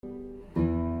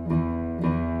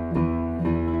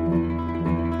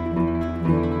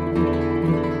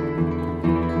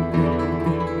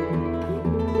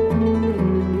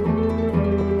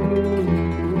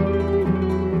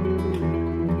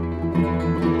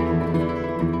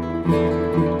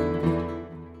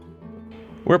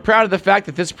We're proud of the fact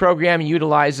that this program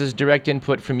utilizes direct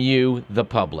input from you, the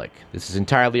public. This is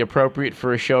entirely appropriate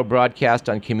for a show broadcast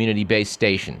on community-based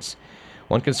stations.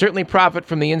 One can certainly profit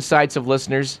from the insights of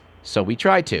listeners, so we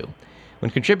try to.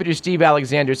 When contributor Steve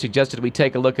Alexander suggested we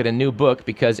take a look at a new book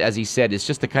because, as he said, it's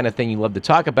just the kind of thing you love to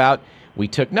talk about, we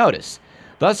took notice.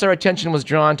 Thus, our attention was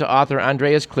drawn to author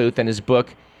Andreas Kluth and his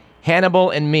book,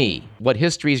 Hannibal and Me, What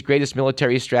History's Greatest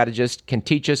Military Strategist Can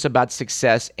Teach Us About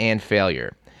Success and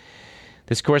Failure.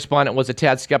 This correspondent was a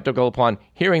tad skeptical upon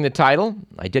hearing the title.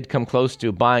 I did come close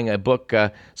to buying a book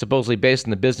supposedly based on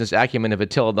the business acumen of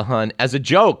Attila the Hun as a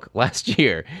joke last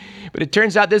year. But it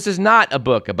turns out this is not a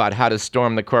book about how to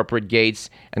storm the corporate gates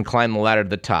and climb the ladder to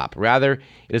the top. Rather,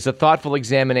 it is a thoughtful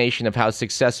examination of how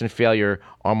success and failure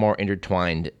are more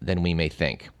intertwined than we may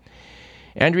think.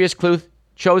 Andreas Kluth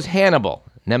chose Hannibal,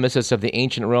 nemesis of the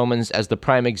ancient Romans, as the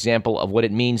prime example of what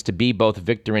it means to be both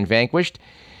victor and vanquished.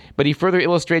 But he further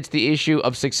illustrates the issue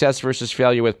of success versus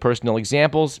failure with personal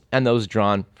examples and those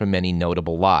drawn from many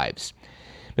notable lives.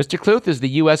 Mr. Kluth is the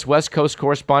U.S. West Coast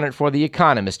correspondent for The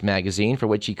Economist magazine, for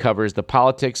which he covers the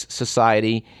politics,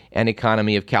 society, and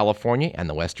economy of California and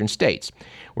the western states.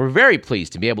 We're very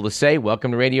pleased to be able to say,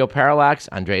 welcome to Radio Parallax,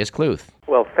 Andreas Kluth.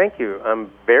 Well, thank you. I'm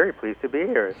very pleased to be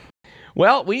here.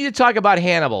 Well, we need to talk about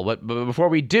Hannibal, but before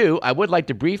we do, I would like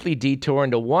to briefly detour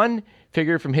into one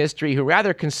figure from history who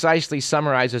rather concisely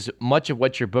summarizes much of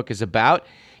what your book is about.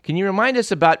 Can you remind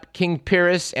us about King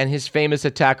Pyrrhus and his famous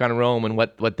attack on Rome and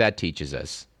what that teaches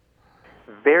us?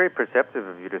 Very perceptive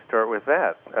of you to start with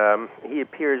that. He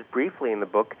appears briefly in the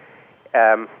book.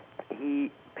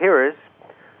 Pyrrhus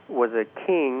was a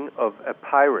king of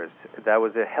Epirus. That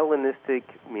was a Hellenistic,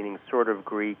 meaning sort of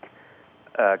Greek,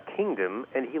 kingdom,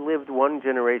 and he lived one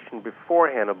generation before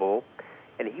Hannibal,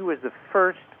 and he was the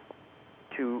first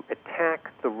to attack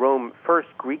first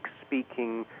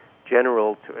Greek-speaking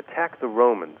general to attack the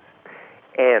Romans.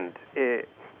 And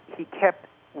he kept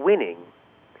winning,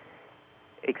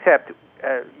 except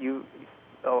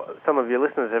some of your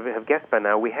listeners have guessed by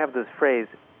now, we have this phrase,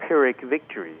 Pyrrhic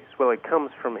victories. Well, it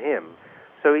comes from him.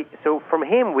 So from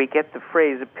him we get the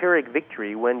phrase Pyrrhic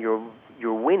victory when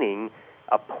you're winning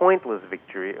a pointless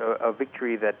victory, a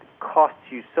victory that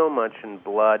costs you so much in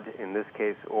blood, in this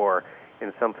case, or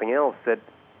in something else, that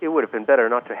it would have been better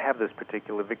not to have this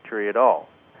particular victory at all.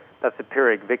 That's a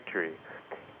Pyrrhic victory.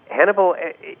 Hannibal,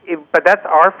 but that's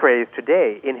our phrase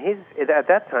today. At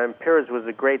that time, Pyrrhus was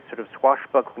a great sort of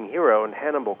swashbuckling hero, and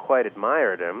Hannibal quite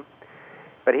admired him.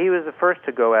 But he was the first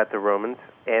to go at the Romans,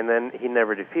 and then he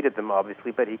never defeated them,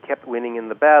 obviously, but he kept winning in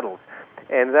the battles.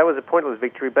 And that was a pointless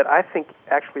victory, but I think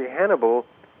actually Hannibal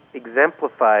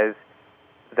exemplifies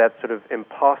that sort of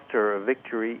imposter of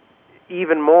victory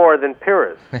even more than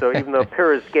Pyrrhus. So even though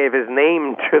Pyrrhus gave his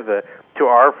name to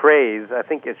our phrase, I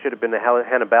think it should have been a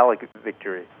Hannibalic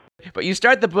victory. But you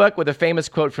start the book with a famous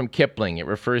quote from Kipling. It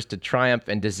refers to triumph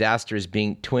and disaster as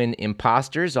being twin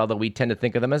imposters, although we tend to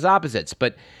think of them as opposites.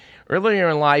 But earlier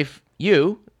in life,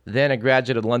 you, then a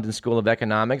graduate of the London School of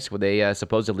Economics with a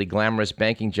supposedly glamorous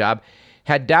banking job,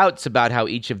 had doubts about how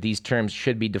each of these terms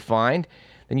should be defined.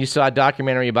 Then you saw a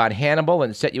documentary about Hannibal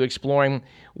and it set you exploring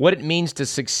what it means to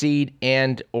succeed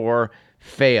and or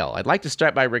fail. I'd like to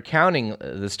start by recounting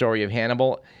the story of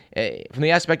Hannibal from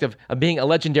the aspect of being a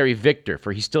legendary victor,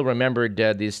 for he still remembered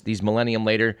these millennium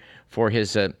later for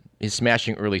his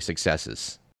smashing early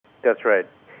successes. That's right.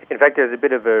 In fact, there's a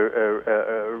bit of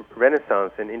a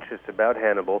renaissance in interest about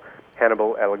Hannibal,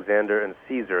 Alexander, and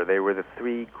Caesar. They were the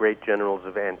three great generals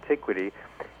of antiquity,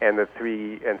 and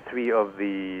three of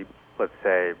the, let's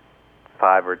say,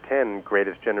 5 or 10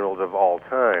 greatest generals of all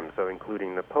time, so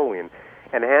including Napoleon.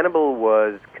 And Hannibal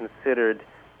was considered,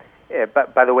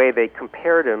 by the way, they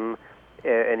compared him,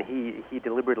 and he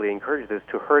deliberately encouraged this,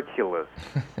 to Hercules.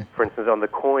 For instance, on the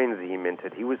coins he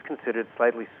minted, he was considered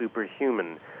slightly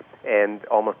superhuman and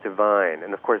almost divine.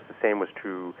 And of course, the same was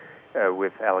true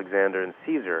with Alexander and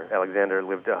Caesar. Alexander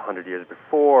lived 100 years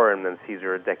before, and then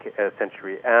Caesar a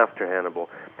century after Hannibal.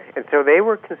 And so they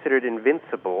were considered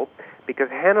invincible because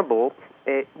Hannibal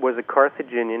was a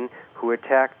Carthaginian who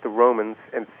attacked the Romans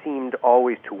and seemed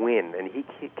always to win, and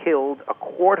he killed a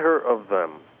quarter of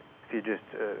them. If you just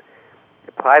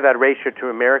apply that ratio to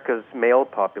America's male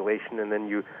population, and then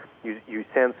you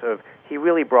sense of he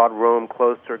really brought Rome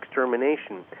close to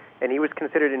extermination, and he was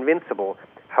considered invincible.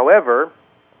 However,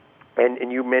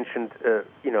 and you mentioned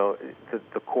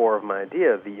the core of my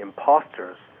idea, the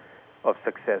imposters of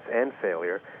success and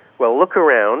failure. Well, look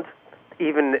around.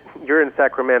 Even you're in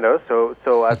Sacramento,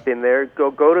 so I've been there.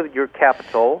 Go to your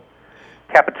capital,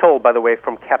 Capitol, by the way,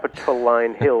 from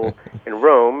Capitoline Hill in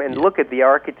Rome, and look at the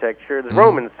architecture of the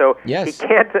Romans. So Yes. he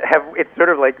can't have, it's sort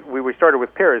of like we started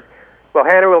with Pyrrhus. Well,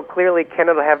 Hannibal clearly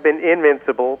cannot have been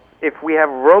invincible if we have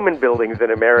Roman buildings in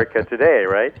America today,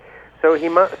 right? So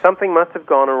something must have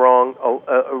gone wrong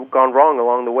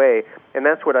along the way, and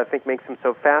that's what I think makes him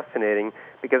so fascinating,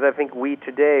 because I think we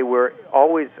today, we're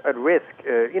always at risk,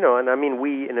 and I mean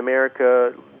we in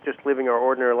America, just living our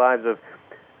ordinary lives of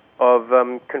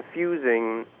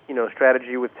confusing,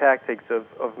 strategy with tactics,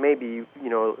 of maybe,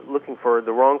 looking for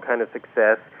the wrong kind of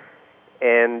success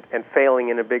and failing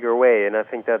in a bigger way. And I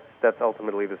think that's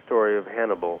ultimately the story of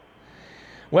Hannibal.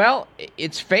 Well,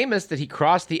 it's famous that he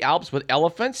crossed the Alps with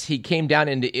elephants. He came down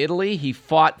into Italy. He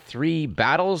fought 3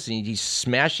 battles, and he's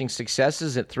smashing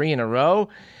successes at 3 in a row.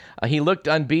 He looked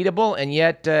unbeatable, and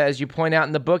yet, as you point out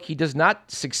in the book, he does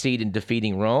not succeed in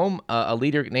defeating Rome. A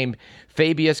leader named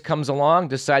Fabius comes along,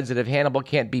 decides that if Hannibal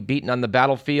can't be beaten on the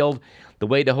battlefield, the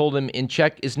way to hold him in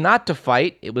check is not to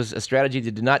fight. It was a strategy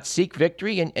that did not seek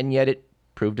victory, and yet it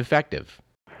proved effective.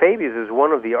 Fabius is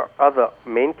one of the other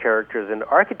main characters and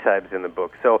archetypes in the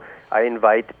book. So I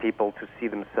invite people to see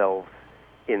themselves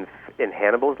in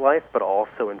Hannibal's life, but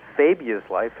also in Fabius'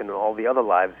 life and all the other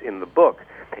lives in the book.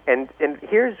 And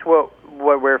here's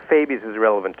where Fabius is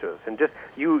relevant to us. And just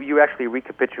you actually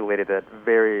recapitulated that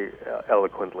very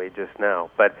eloquently just now.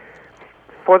 But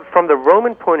from the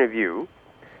Roman point of view,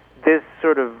 this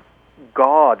sort of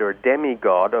god or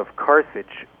demigod of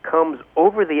Carthage comes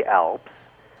over the Alps,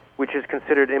 which is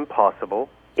considered impossible.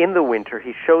 In the winter,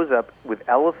 he shows up with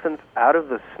elephants out of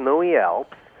the snowy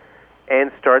Alps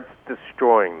and starts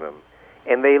destroying them.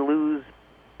 And they lose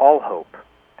all hope.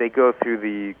 They go through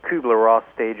the Kubler-Ross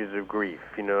stages of grief,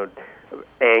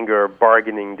 anger,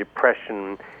 bargaining,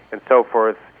 depression, and so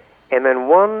forth. And then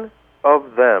one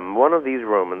of these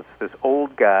Romans, this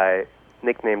old guy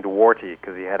nicknamed Warty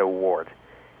because he had a wart,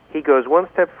 he goes one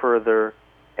step further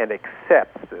and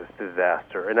accepts this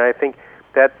disaster. And I think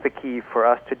that's the key for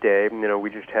us today. We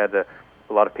just had a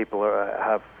lot of people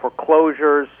have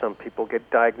foreclosures. Some people get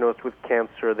diagnosed with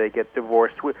cancer. They get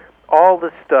divorced. All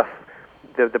this stuff,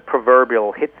 the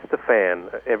proverbial hits the fan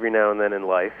every now and then in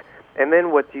life. And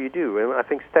then what do? And I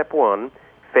think step 1,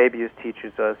 Fabius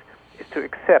teaches us, is to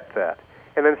accept that.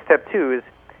 And then step 2 is,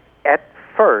 at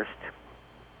first,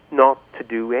 not to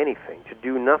do anything, to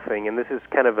do nothing. And this is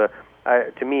kind of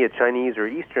to me, a Chinese or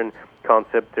Eastern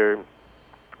concept, or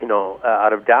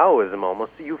out of Taoism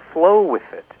almost. You flow with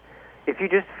it. If you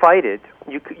just fight it,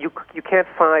 you can't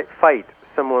fight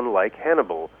someone like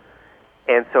Hannibal.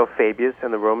 And so Fabius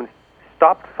and the Romans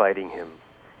stopped fighting him.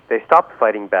 They stopped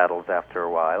fighting battles after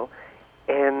a while,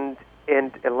 and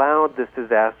allowed this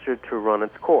disaster to run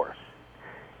its course.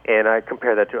 And I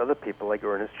compare that to other people like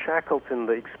Ernest Shackleton,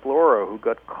 the explorer who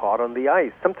got caught on the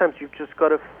ice. Sometimes you've just got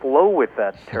to flow with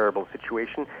that terrible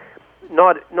situation,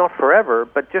 not forever,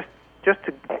 but just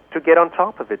to get on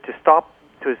top of it,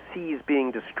 to cease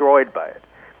being destroyed by it.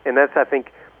 And that's, I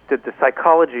think, the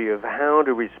psychology of how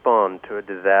to respond to a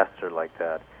disaster like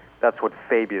that. That's what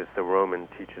Fabius the Roman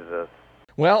teaches us.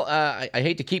 Well, I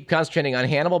hate to keep concentrating on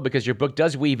Hannibal because your book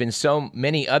does weave in so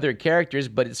many other characters,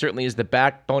 but it certainly is the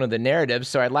backbone of the narrative.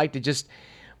 So I'd like to just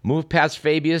move past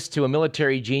Fabius to a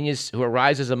military genius who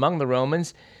arises among the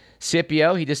Romans.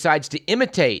 Scipio, he decides to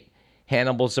imitate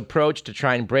Hannibal's approach to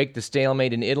try and break the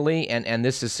stalemate in Italy, and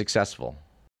this is successful.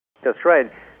 That's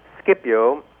right.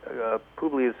 Scipio,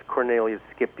 Publius Cornelius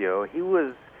Scipio, he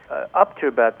was, up to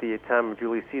about the time of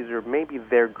Julius Caesar, maybe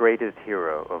their greatest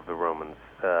hero of the Romans.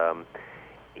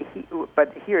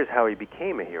 But here's how he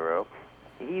became a hero.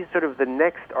 He's sort of the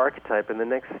next archetype and the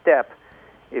next step.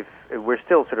 If we're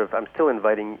still I'm still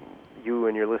inviting you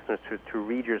and your listeners to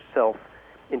read yourself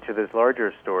into this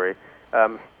larger story.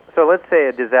 So let's say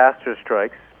a disaster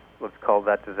strikes. Let's call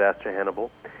that disaster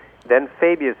Hannibal. Then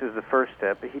Fabius is the first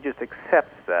step. He just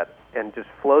accepts that and just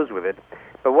flows with it.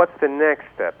 But what's the next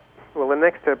step? Well, the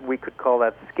next step, we could call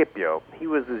that Scipio. He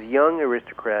was this young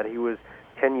aristocrat. He was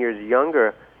 10 years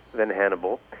younger than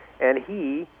Hannibal, and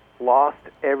he lost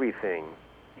everything.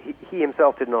 He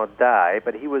himself did not die,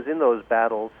 but he was in those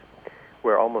battles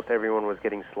where almost everyone was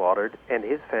getting slaughtered, and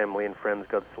his family and friends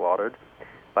got slaughtered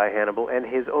by Hannibal, and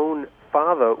his own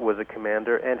father was a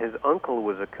commander, and his uncle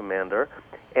was a commander,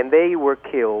 and they were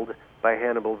killed by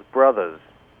Hannibal's brothers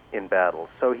in battle.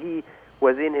 So he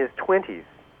was in his 20s,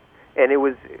 and it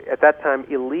was at that time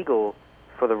illegal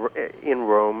in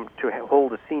Rome to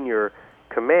hold a senior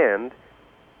command,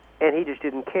 and he just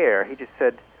didn't care. He just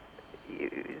said,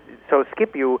 so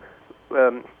Scipio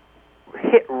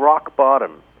hit rock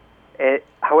bottom.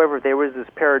 However, there was this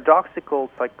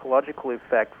paradoxical psychological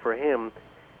effect for him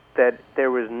that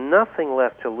there was nothing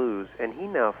left to lose, and he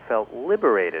now felt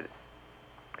liberated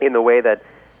in the way that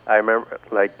I remember,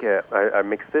 I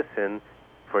mixed this in,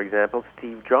 for example,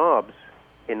 Steve Jobs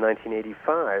in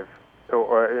 1985,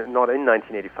 or not in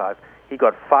 1985, he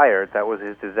got fired. That was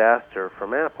his disaster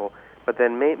from Apple. But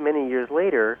then many years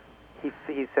later, he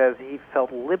says he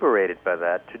felt liberated by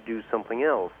that to do something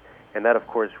else. And that, of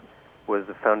course, was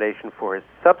the foundation for his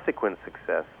subsequent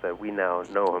success that we now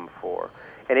know him for.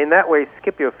 And in that way,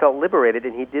 Scipio felt liberated,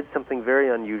 and he did something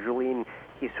very unusual. And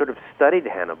he sort of studied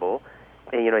Hannibal,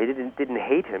 and he didn't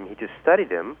hate him. He just studied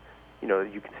him. You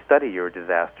can study your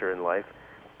disaster in life,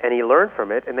 and he learned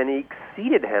from it. And then he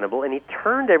exceeded Hannibal, and he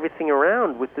turned everything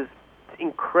around with this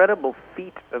incredible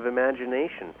feat of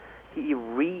imagination. He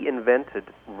reinvented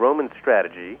Roman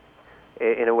strategy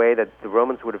in a way that the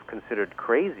Romans would have considered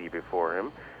crazy before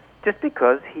him, just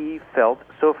because he felt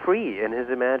so free in his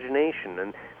imagination.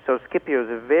 And so Scipio is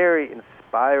a very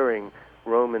inspiring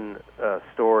Roman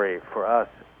story for us,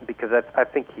 because I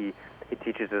think he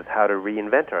teaches us how to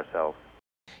reinvent ourselves.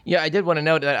 Yeah, I did want to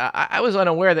note that I was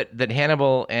unaware that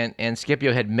Hannibal and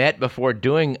Scipio had met before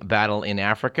doing battle in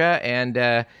Africa, and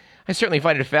I certainly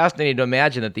find it fascinating to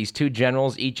imagine that these two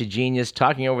generals, each a genius,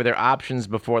 talking over their options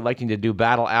before electing to do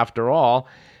battle after all,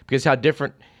 because how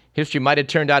different history might have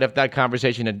turned out if that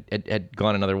conversation had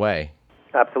gone another way.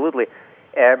 Absolutely.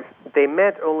 They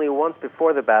met only once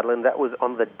before the battle, and that was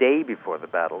on the day before the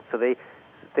battle. So they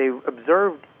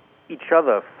observed each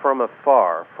other from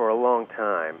afar for a long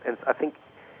time, and I think,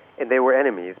 and they were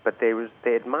enemies, but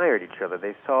they admired each other.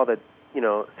 They saw that,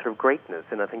 sort of greatness,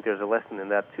 and I think there's a lesson in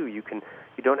that too. You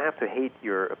don't have to hate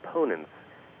your opponents,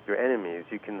 your enemies.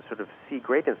 You can sort of see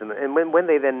greatness in them. And when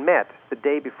they then met the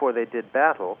day before they did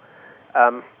battle,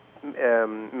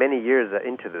 many years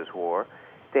into this war,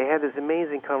 they had this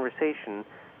amazing conversation,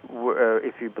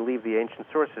 if you believe the ancient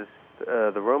sources,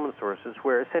 the Roman sources,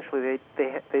 where essentially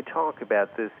they talk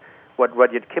about this, what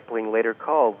Rudyard Kipling later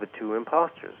called the two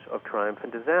impostures of triumph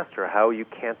and disaster, how you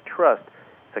can't trust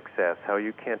success, how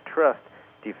you can't trust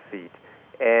defeat.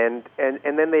 And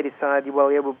then they decide,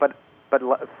 but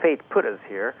fate put us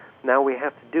here, now we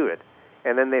have to do it.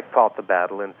 And then they fought the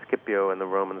battle, and Scipio and the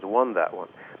Romans won that one.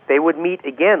 They would meet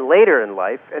again later in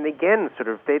life, and again, sort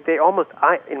of, they almost,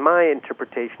 in my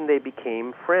interpretation, they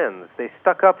became friends. They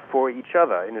stuck up for each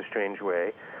other in a strange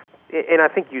way. And I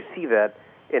think you see that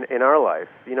in our life.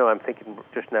 I'm thinking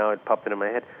just now, it popped into my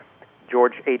head,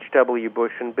 George H.W.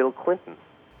 Bush and Bill Clinton.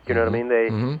 You know what I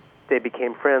mean? They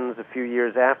became friends a few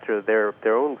years after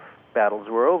their own battles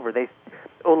were over. They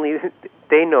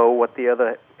know what the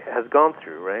other has gone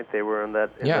through, right? They were in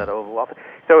that Oval Office.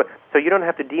 So you don't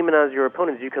have to demonize your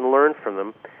opponents. You can learn from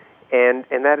them, and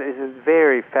that is a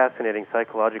very fascinating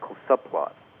psychological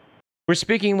subplot. We're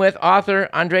speaking with author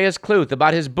Andreas Kluth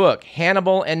about his book,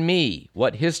 Hannibal and Me,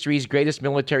 What History's Greatest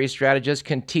Military Strategists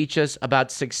Can Teach Us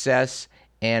About Success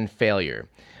and Failure.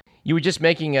 You were just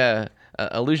making a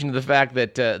allusion to the fact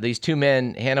that these two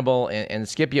men, Hannibal and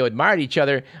Scipio, admired each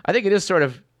other. I think it is sort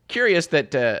of curious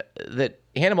that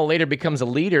Hannibal later becomes a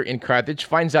leader in Carthage,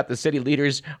 finds out the city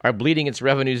leaders are bleeding its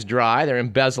revenues dry, they're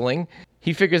embezzling.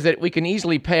 He figures that we can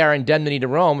easily pay our indemnity to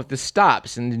Rome if this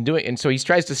stops, and so he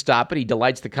tries to stop it. He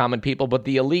delights the common people, but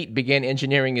the elite began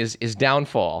engineering his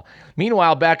downfall.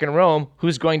 Meanwhile, back in Rome,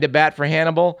 who's going to bat for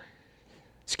Hannibal?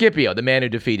 Scipio, the man who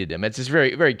defeated him. It's this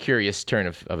very, very curious turn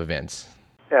of events.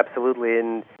 Absolutely,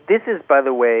 and this is, by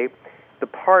the way, the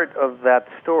part of that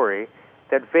story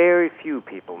that very few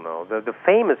people know. The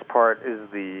famous part is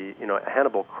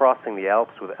Hannibal crossing the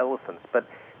Alps with elephants, but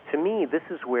to me, this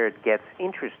is where it gets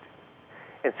interesting.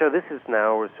 And so this is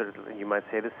now, sort of, you might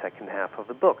say, the second half of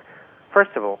the book.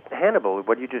 First of all, Hannibal,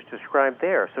 what you just described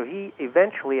there, so he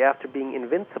eventually, after being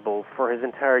invincible for his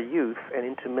entire youth and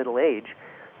into middle age,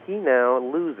 he now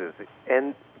loses,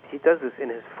 and he does this in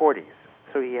his 40s.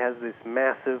 So he has this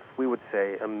massive, we would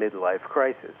say, a midlife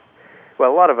crisis.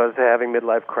 Well, a lot of us are having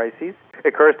midlife crises. It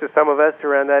occurs to some of us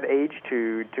around that age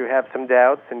to have some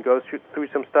doubts and go through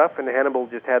some stuff, and Hannibal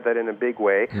just had that in a big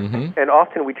way. And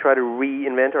often we try to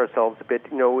reinvent ourselves a bit.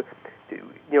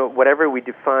 Whatever we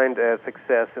defined as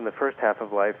success in the first half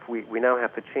of life, we now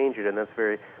have to change it, and that's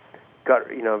very,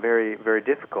 very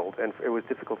difficult. And it was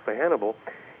difficult for Hannibal.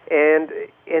 And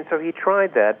so he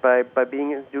tried that by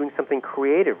doing something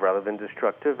creative rather than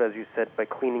destructive, as you said, by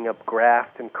cleaning up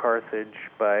graft in Carthage,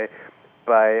 by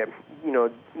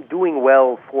doing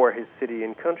well for his city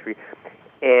and country.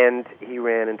 And he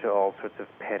ran into all sorts of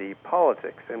petty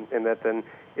politics, and that then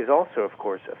is also, of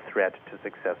course, a threat to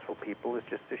successful people, is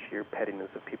just the sheer pettiness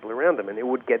of people around them. And it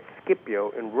would get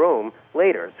Scipio in Rome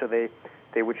later, so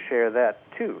they would share that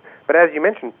too. But as you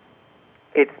mentioned,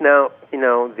 It's now,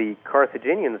 the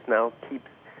Carthaginians now keep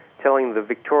telling the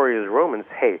victorious Romans,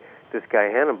 hey, this guy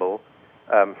Hannibal,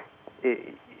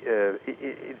 it's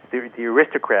the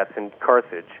aristocrats in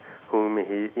Carthage, whom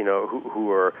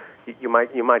who are, you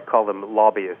might call them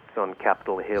lobbyists on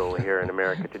Capitol Hill here in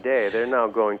America today. They're now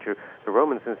going to the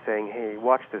Romans and saying, hey,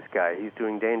 watch this guy, he's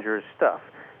doing dangerous stuff.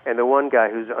 And the one guy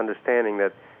who's understanding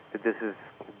that this is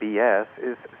BS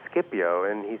is Scipio,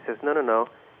 and he says, no,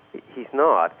 he's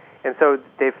not. And so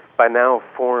they've by now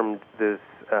formed this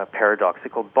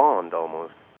paradoxical bond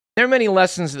almost. There are many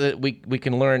lessons that we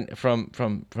can learn from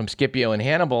Scipio and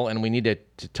Hannibal, and we need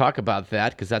to talk about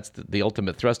that because that's the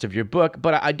ultimate thrust of your book.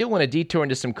 But I do want to detour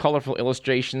into some colorful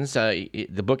illustrations.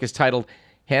 The book is titled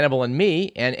Hannibal and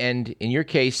Me, and in your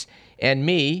case, and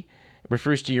me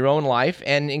refers to your own life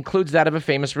and includes that of a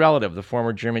famous relative, the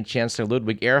former German Chancellor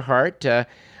Ludwig Erhard.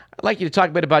 I'd like you to talk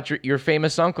a bit about your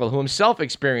famous uncle, who himself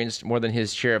experienced more than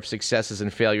his share of successes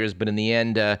and failures, but in the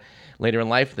end, later in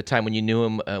life, at the time when you knew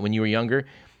him when you were younger,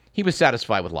 he was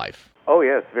satisfied with life. Oh,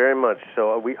 yes, very much.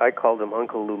 So I called him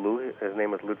Uncle Lulu. His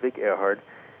name was Ludwig Erhard.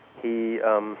 He's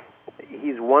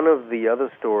one of the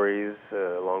other stories,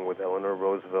 along with Eleanor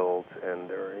Roosevelt and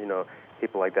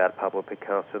people like that, Pablo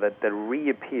Picasso, that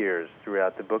reappears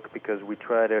throughout the book because we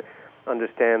try to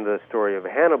understand the story of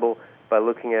Hannibal by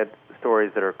looking at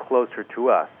stories that are closer to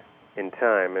us in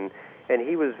time. And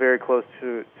he was very close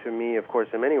to me, of course,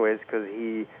 in many ways, because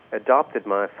he adopted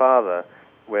my father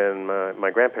when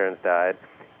my grandparents died.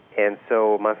 And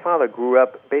so my father grew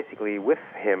up basically with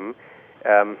him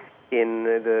in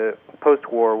the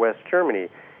post-war West Germany.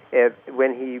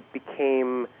 When he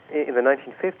became, in the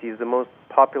 1950s, the most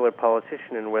popular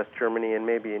politician in West Germany and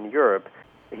maybe in Europe,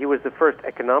 he was the first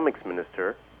economics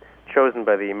minister chosen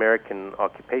by the American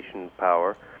occupation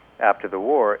power after the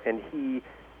war, and he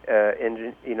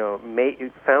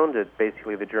founded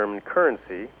basically the German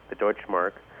currency, the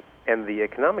Deutschmark, and the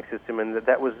economic system, and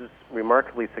that was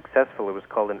remarkably successful. It was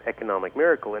called an economic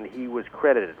miracle, and he was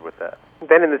credited with that.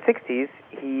 Then in the 60s,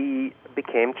 he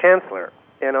became chancellor.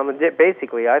 And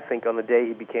basically, I think on the day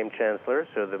he became chancellor,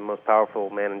 so the most powerful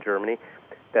man in Germany,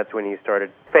 that's when he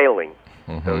started failing.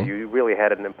 Mm-hmm. So you really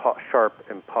had an sharp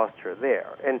imposture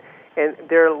there. And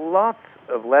there are lots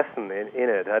of lessons in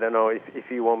it. I don't know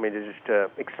if you want me to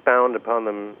just expound upon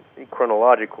them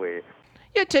chronologically.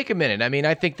 Yeah, take a minute. I mean,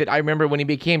 I think that I remember when he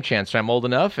became chancellor. I'm old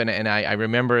enough, and I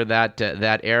remember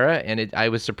that era, and I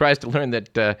was surprised to learn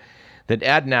that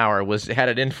Adenauer had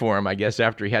it in for him, I guess,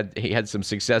 after he had some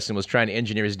success and was trying to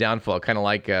engineer his downfall, kind of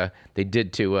like they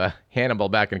did to Hannibal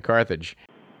back in Carthage.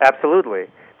 Absolutely.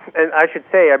 And I should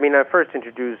say, I mean, I first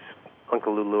introduced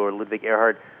Uncle Lulu or Ludwig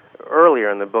Erhard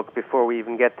earlier in the book before we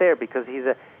even get there, because he's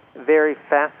a very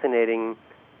fascinating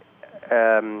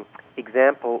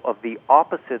example of the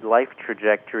opposite life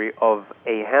trajectory of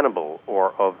a Hannibal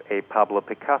or of a Pablo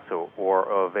Picasso or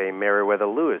of a Meriwether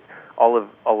Lewis. All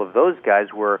of those guys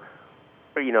were,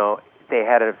 they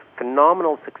had a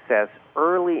phenomenal success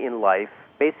early in life,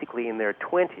 basically in their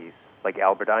 20s, like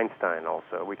Albert Einstein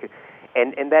also.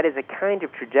 And that is a kind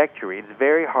of trajectory. It's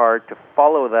very hard to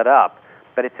follow that up,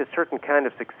 but it's a certain kind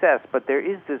of success. But there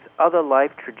is this other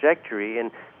life trajectory,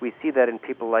 and we see that in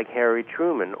people like Harry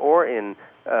Truman, or in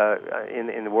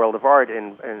the world of art,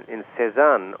 in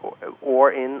Cézanne,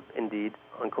 or in, indeed,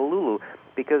 Uncle Lulu,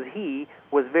 because he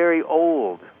was very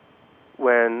old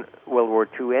when World War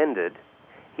II ended.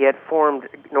 He had formed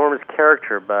enormous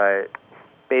character by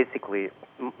basically,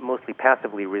 mostly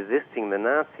passively resisting the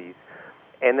Nazis.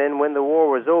 And then when the war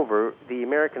was over, the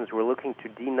Americans were looking to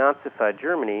denazify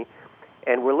Germany,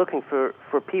 and were looking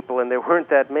for people, and there weren't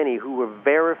that many who were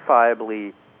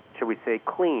verifiably, shall we say,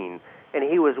 clean, and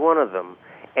he was one of them.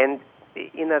 And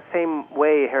in that same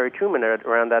way, Harry Truman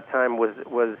around that time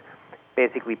was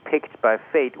basically picked by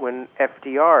fate when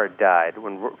FDR died,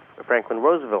 when Franklin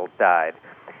Roosevelt died.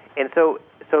 And so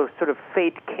sort of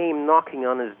fate came knocking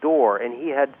on his door, and he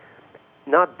had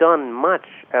not done much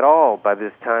at all by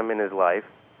this time in his life,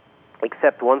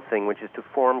 except one thing, which is to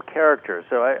form character.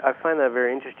 So I find that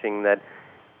very interesting, that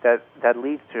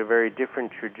leads to a very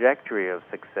different trajectory of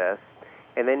success.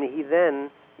 And then he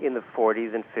in the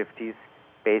 40s and 50s,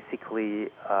 basically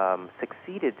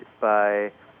succeeded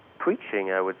by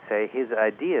preaching, I would say, his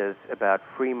ideas about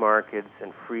free markets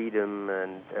and freedom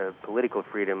and political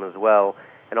freedom as well,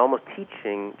 and almost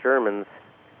teaching Germans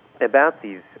about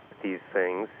these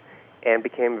things, and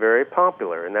became very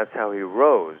popular, and that's how he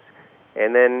rose.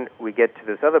 And then we get to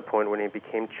this other point when he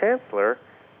became chancellor,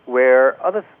 where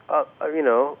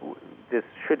this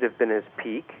should have been his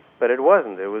peak, but it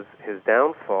wasn't. It was his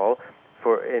downfall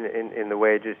in the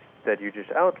way that you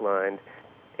just outlined,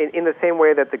 in the same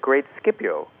way that the great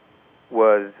Scipio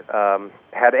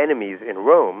had enemies in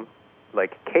Rome,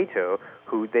 like Cato,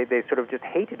 who they sort of just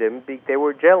hated him. They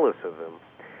were jealous of him.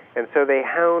 And so they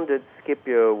hounded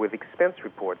Scipio with expense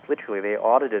reports. Literally, they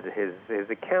audited his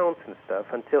accounts and stuff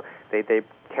until they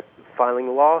kept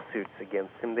filing lawsuits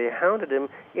against him. They hounded him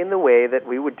in the way that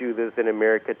we would do this in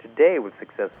America today with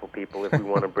successful people if we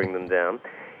want to bring them down.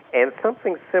 And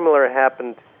something similar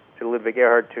happened to Ludwig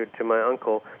Erhard, to my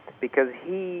uncle, because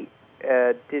he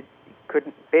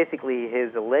basically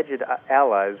his alleged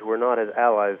allies were not his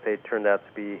allies. They turned out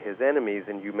to be his enemies,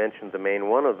 and you mentioned the main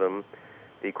one of them,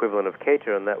 the equivalent of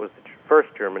Cato, and that was the first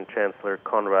German Chancellor,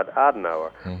 Konrad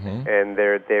Adenauer. Mm-hmm. And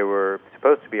they were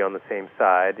supposed to be on the same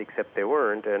side, except they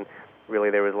weren't, and really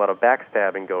there was a lot of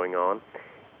backstabbing going on.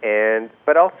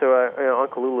 But also,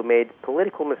 Uncle Lulu made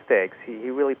political mistakes. He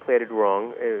really played it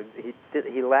wrong.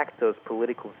 He lacked those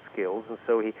political skills, and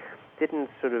so he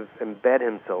didn't sort of embed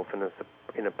himself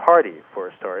in a party for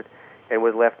a start, and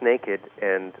was left naked.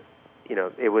 And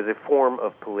it was a form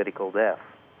of political death.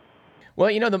 Well,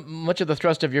 much of the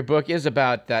thrust of your book is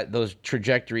about those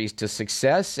trajectories to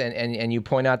success, and you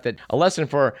point out that a lesson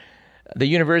for the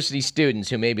university students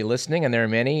who may be listening, and there are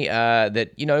many,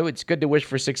 that, it's good to wish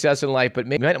for success in life, but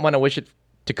maybe you might want to wish it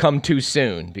to come too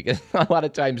soon, because a lot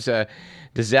of times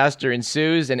disaster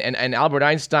ensues, and Albert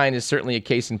Einstein is certainly a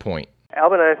case in point.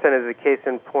 Albert Einstein is a case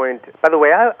in point. By the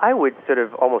way, I would sort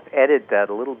of almost edit that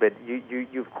a little bit. You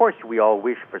of course, we all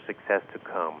wish for success to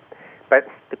come, but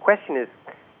the question is,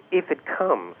 if it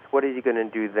comes, what are you going to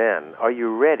do then? Are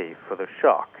you ready for the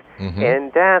shock? Mm-hmm.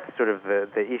 And that's sort of the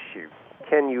issue.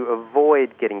 Can you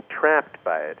avoid getting trapped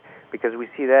by it? Because we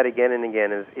see that again and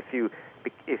again. Is if you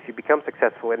become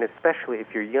successful, and especially if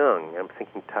you're young, I'm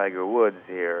thinking Tiger Woods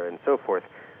here and so forth,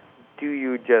 do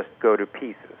you just go to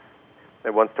pieces?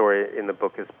 And one story in the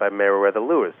book is by Meriwether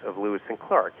Lewis, of Lewis and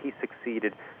Clark. He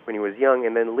succeeded when he was young,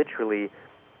 and then literally,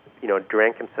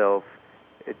 drank himself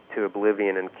to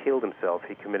oblivion and killed himself.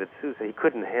 He committed suicide. He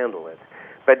couldn't handle it.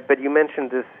 But you mentioned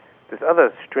this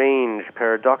other strange,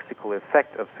 paradoxical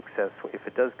effect of success if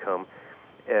it does come,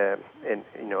 and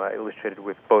I illustrated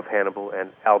with both Hannibal and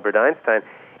Albert Einstein,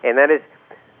 and that is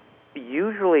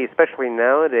usually, especially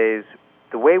nowadays,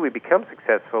 the way we become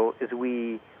successful is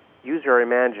we use our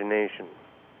imagination.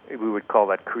 We would call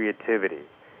that creativity.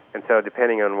 And so,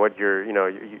 depending on what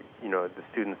the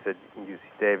students at UC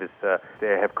Davis, they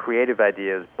have creative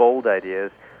ideas, bold ideas.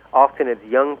 Often it's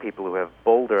young people who have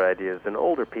bolder ideas than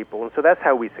older people, and so that's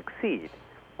how we succeed.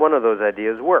 One of those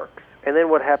ideas works. And then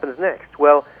what happens next?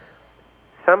 Well,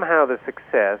 somehow the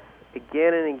success,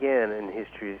 again and again in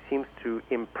history, seems to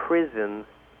imprison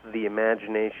the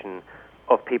imagination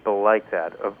of people like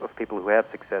that, of people who have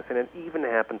success. And it even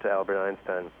happened to Albert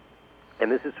Einstein.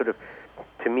 And this is sort of,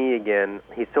 to me again,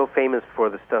 he's so famous for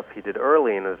the stuff he did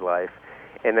early in his life,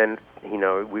 and then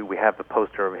we have the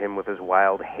poster of him with his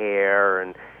wild hair,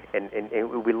 and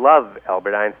we love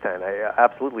Albert Einstein,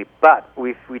 absolutely. But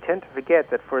we tend to forget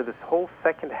that for this whole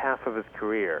second half of his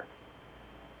career,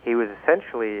 he was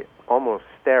essentially almost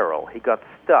sterile. He got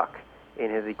stuck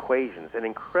in his equations and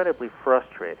incredibly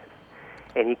frustrated,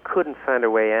 and he couldn't find a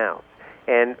way out.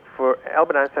 And for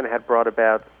Albert Einstein had brought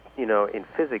about, in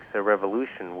physics, a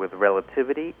revolution with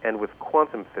relativity and with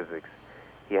quantum physics.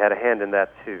 He had a hand in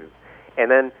that too. And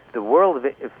then the world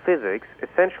of physics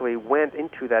essentially went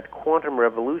into that quantum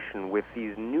revolution with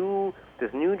this new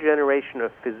generation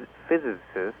of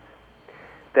physicists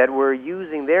that were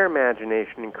using their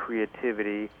imagination and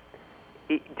creativity,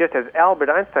 just as Albert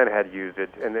Einstein had used it,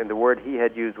 and the word he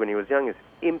had used when he was young is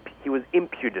he was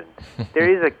impudent. There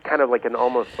is a kind of like an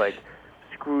almost like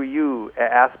screw you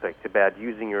aspect about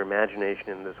using your imagination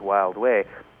in this wild way,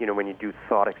 when you do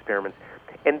thought experiments.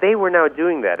 And they were now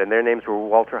doing that, and their names were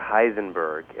Walter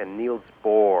Heisenberg and Niels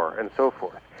Bohr and so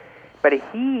forth. But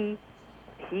he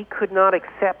could not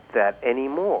accept that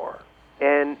anymore,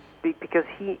 and because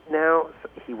he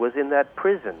was in that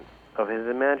prison of his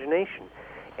imagination,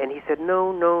 and he said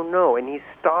no, and he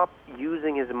stopped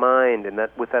using his mind and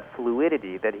that with that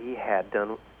fluidity that he had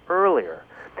done earlier.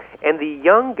 And the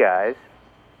young guys,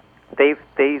 they've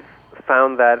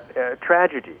found that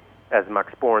tragedy, as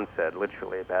Max Born said,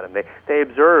 literally, about him. They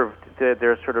observed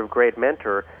their sort of great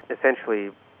mentor essentially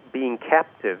being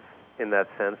captive in that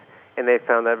sense, and they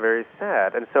found that very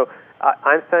sad. And so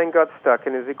Einstein got stuck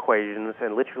in his equations,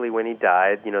 and literally when he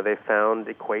died, they found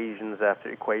equations after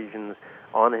equations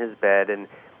on his bed, and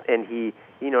he,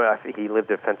 he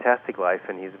lived a fantastic life,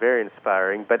 and he's very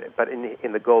inspiring. But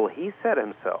in the goal he set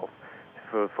himself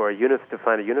to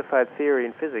find a unified theory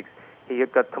in physics, he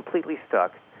got completely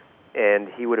stuck, and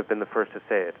he would have been the first to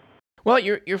say it. Well,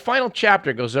 your final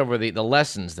chapter goes over the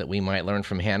lessons that we might learn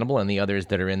from Hannibal and the others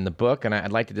that are in the book, and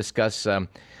I'd like to discuss a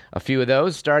few of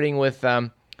those, starting with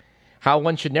how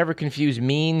one should never confuse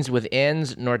means with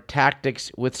ends, nor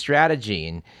tactics with strategy.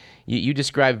 And you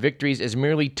describe victories as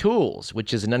merely tools,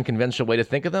 which is an unconventional way to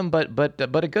think of them, but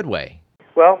a good way.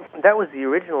 Well, that was the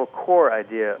original core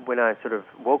idea when I sort of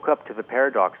woke up to the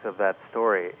paradox of that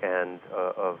story and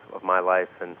of my life,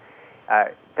 and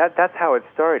that's how it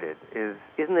started.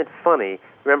 Isn't it funny?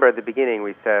 Remember at the beginning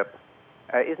we said,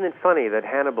 isn't it funny that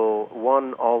Hannibal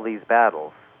won all these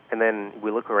battles, and then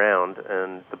we look around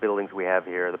and the buildings we have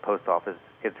here, the post office,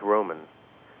 it's Roman.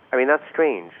 I mean, that's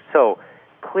strange. So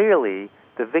clearly,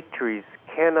 the victories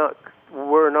could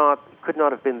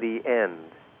not have been the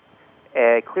end.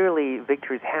 Clearly,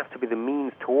 victories have to be the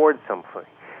means towards something.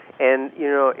 And,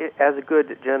 as a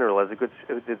good general,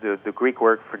 the Greek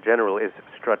word for general is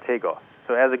strategos.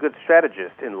 So as a good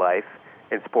strategist in life,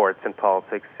 in sports, in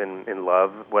politics, in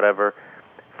love, whatever,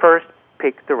 first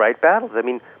pick the right battles. I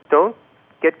mean, don't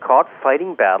get caught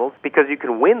fighting battles because you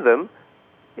can win them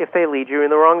if they lead you in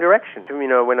the wrong direction.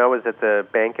 When I was at the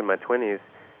bank in my 20s,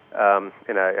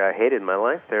 and I hated my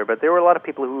life there, but there were a lot of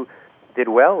people who did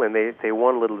well, and they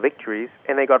won little victories,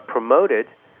 and they got promoted.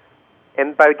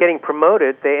 And by getting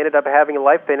promoted, they ended up having a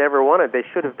life they never wanted. They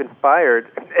should have been fired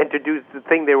and to do the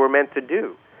thing they were meant to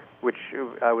do, which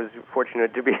I was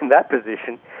fortunate to be in that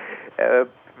position.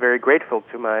 Very grateful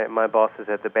to my bosses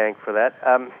at the bank for that.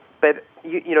 But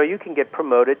you can get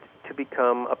promoted to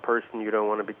become a person you don't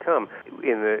want to become.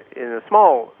 In a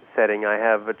small setting, I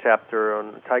have a chapter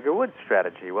on Tiger Woods'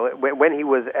 strategy. Well, when he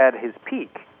was at his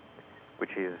peak,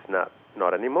 which he is not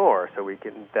anymore, so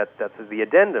that's the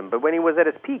addendum. But when he was at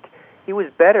his peak, he was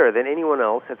better than anyone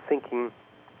else at thinking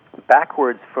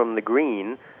backwards from the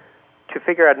green to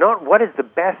figure out not what is the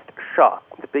best shot,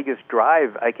 the biggest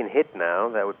drive I can hit now,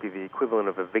 that would be the equivalent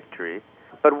of a victory,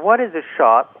 but what is a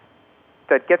shot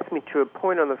that gets me to a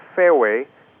point on the fairway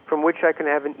from which I can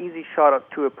have an easy shot up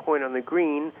to a point on the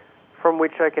green from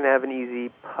which I can have an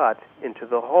easy putt into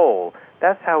the hole.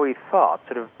 That's how he thought,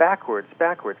 sort of backwards.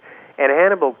 And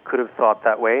Hannibal could have thought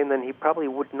that way, and then he probably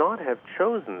would not have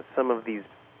chosen some of these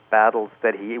battles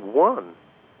that he won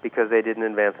because they didn't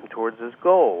advance him towards his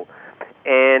goal.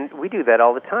 And we do that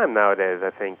all the time nowadays, I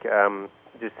think.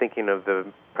 Just thinking of the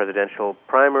presidential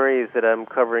primaries that I'm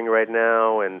covering right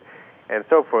now and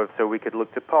so forth. So we could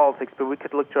look to politics, but we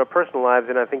could look to our personal lives,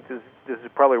 and I think this is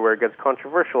probably where it gets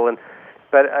controversial.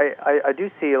 But I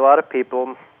do see a lot of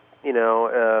people,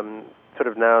 sort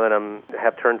of now that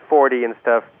have turned 40 and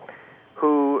stuff,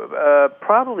 who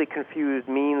probably confused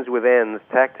means with ends,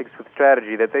 tactics with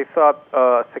strategy, that they thought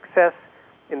success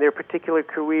in their particular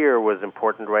career was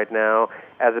important right now,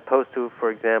 as opposed to, for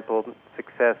example,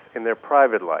 success in their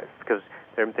private life, because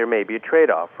there may be a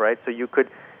trade-off, right? So you could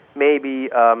maybe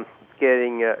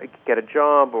get a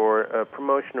job or a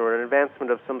promotion or an advancement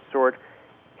of some sort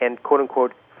and,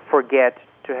 quote-unquote, forget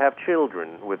to have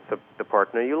children with the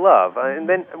partner you love. And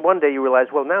then one day you realize,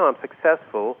 well, now I'm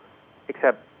successful,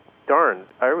 except, darn,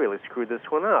 I really screwed this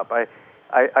one up. I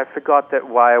forgot that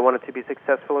why I wanted to be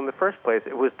successful in the first place.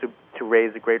 It was to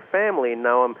raise a great family, and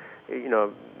now I'm,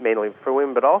 mainly for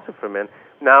women, but also for men.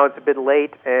 Now it's a bit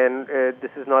late, and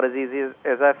this is not as easy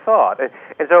as I thought.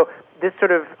 And so this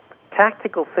sort of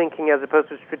tactical thinking as opposed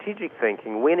to strategic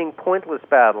thinking, winning pointless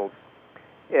battles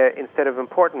instead of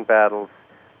important battles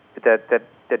that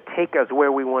take us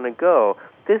where we want to go.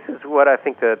 This is what I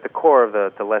think the core of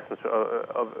the lessons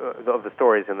of the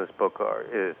stories in this book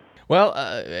is. Well,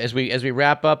 as we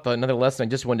wrap up, another lesson I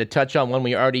just wanted to touch on, one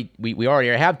we already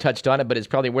have touched on it, but it's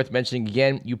probably worth mentioning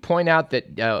again. You point out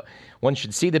that one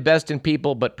should see the best in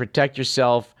people, but protect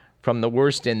yourself from the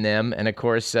worst in them. And of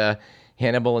course,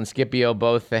 Hannibal and Scipio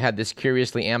both had this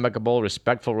curiously amicable,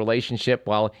 respectful relationship,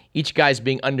 while each guy's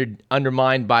being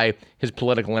undermined by his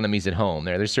political enemies at home.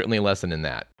 There's certainly a lesson in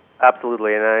that.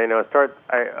 Absolutely, and I start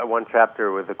one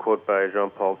chapter with a quote by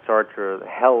Jean-Paul Sartre: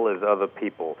 "Hell is other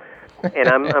people." And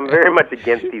I'm very much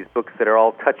against these books that are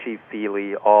all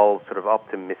touchy-feely, all sort of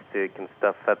optimistic and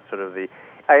stuff. That's sort of the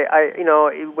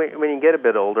when you get a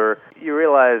bit older, you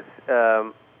realize,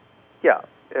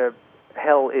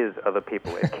 hell is other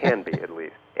people. It can be, at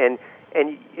least, and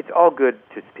it's all good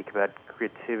to speak about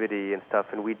creativity and stuff,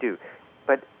 and we do.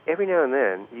 But every now and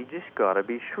then, you just gotta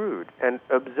be shrewd and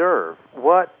observe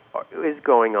what is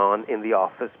going on in the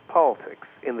office politics,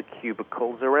 in the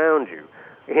cubicles around you,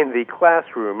 in the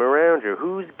classroom around you.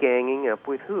 Who's ganging up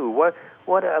with who? What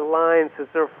alliances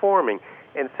are forming?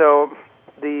 And so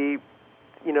this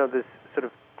sort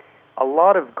of, a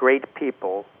lot of great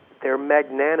people, they're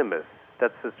magnanimous.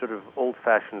 That's a sort of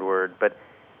old-fashioned word, but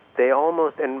they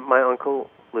almost, and my uncle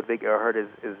Ludwig Erhard is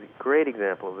a great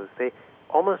example of this, they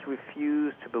almost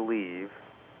refuse to believe,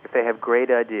 if they have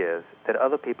great ideas, that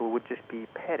other people would just be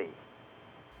petty.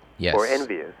 Yes. Or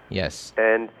envious. Yes.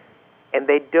 And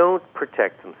they don't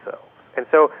protect themselves. And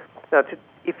so, now,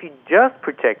 if you just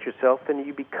protect yourself, then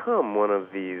you become one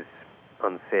of these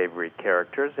unsavory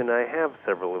characters, and I have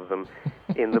several of them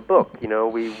in the book. You know,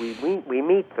 we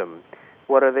meet them.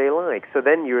 What are they like? So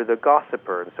then you're the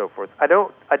gossiper and so forth.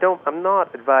 I'm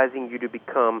not advising you to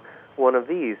become one of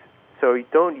these. So you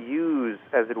don't use,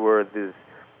 as it were, this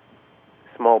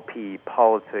small p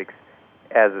politics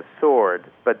as a sword,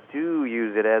 but do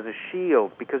use it as a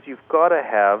shield, because you've got to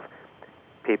have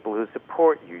people who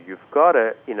support you. You've got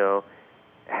to,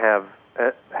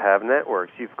 have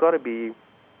networks. You've got to be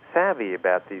savvy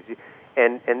about these.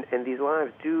 And these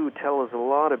lives do tell us a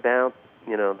lot about,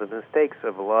 the mistakes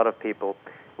of a lot of people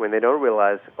when they don't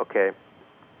realize, okay,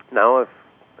 now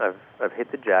I've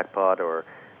hit the jackpot, or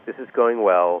this is going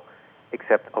well,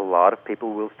 except a lot of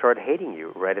people will start hating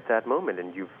you right at that moment,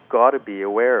 and you've got to be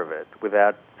aware of it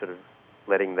without sort of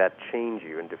letting that change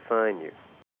you and define you.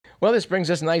 Well, this brings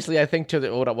us nicely, I think, to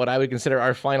what I would consider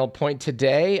our final point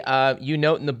today. You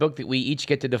note in the book that we each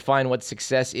get to define what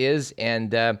success is,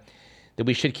 and that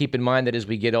we should keep in mind that as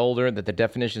we get older, that the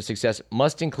definition of success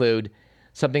must include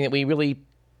something that we really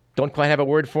don't quite have a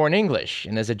word for in English.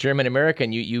 And as a German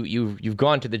American, you've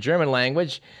gone to the German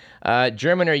language.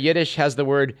 German or Yiddish has the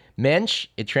word Mensch.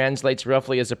 It translates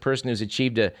roughly as a person who's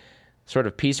achieved a sort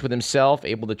of peace with himself,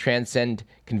 able to transcend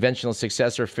conventional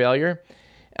success or failure.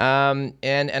 And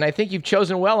I think you've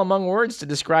chosen well among words to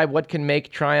describe what can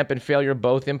make triumph and failure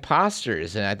both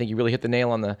imposters. And I think you really hit the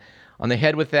nail on the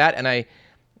head with that. And I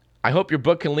hope your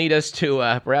book can lead us to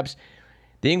perhaps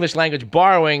the English language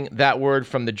borrowing that word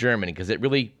from the German, because it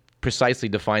really precisely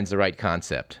defines the right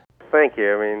concept. Thank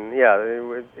you. I mean,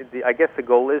 I guess the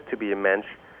goal is to be a mensch,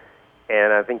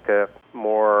 and I think the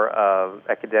more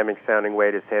academic-sounding way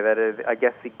to say that is, I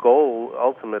guess the goal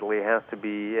ultimately has to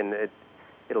be, and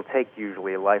it'll take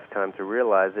usually a lifetime to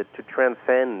realize it, to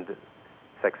transcend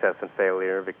success and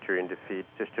failure, victory and defeat,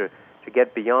 just to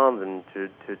get beyond them, to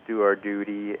do our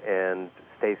duty and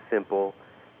stay simple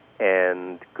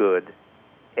and good.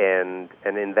 And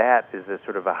in that is a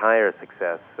sort of a higher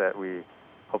success that we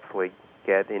hopefully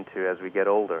get into as we get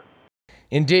older.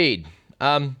 Indeed.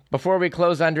 Before we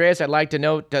close, Andreas, I'd like to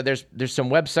note there's some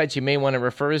websites you may want to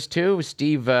refer us to.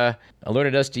 Steve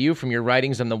alerted us to you from your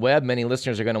writings on the web. Many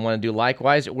listeners are going to want to do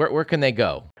likewise. Where can they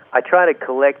go? I try to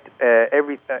collect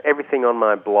everything on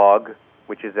my blog,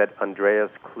 which is at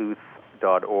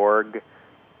andreaskluth.org.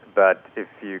 But if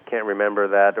you can't remember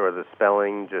that or the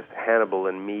spelling, just Hannibal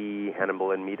and Me,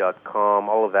 hannibalandme.com,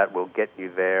 all of that will get you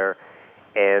there.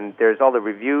 And there's all the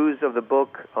reviews of the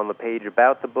book on the page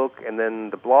about the book. And then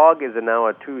the blog is now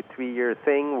a 2-3 year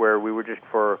thing where we were just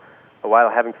for a while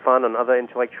having fun on other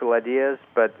intellectual ideas.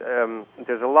 But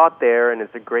there's a lot there, and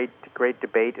it's a great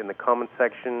debate in the comment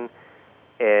section.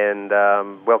 And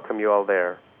welcome you all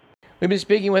there. We've been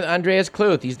speaking with Andreas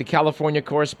Kluth. He's the California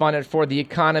correspondent for The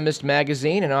Economist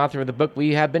magazine and author of the book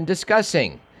we have been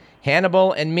discussing,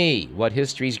 Hannibal and Me, What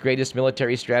History's Greatest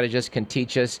Military Strategists Can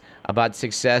Teach Us About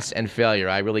Success and Failure.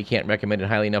 I really can't recommend it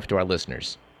highly enough to our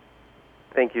listeners.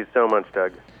 Thank you so much,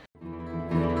 Doug.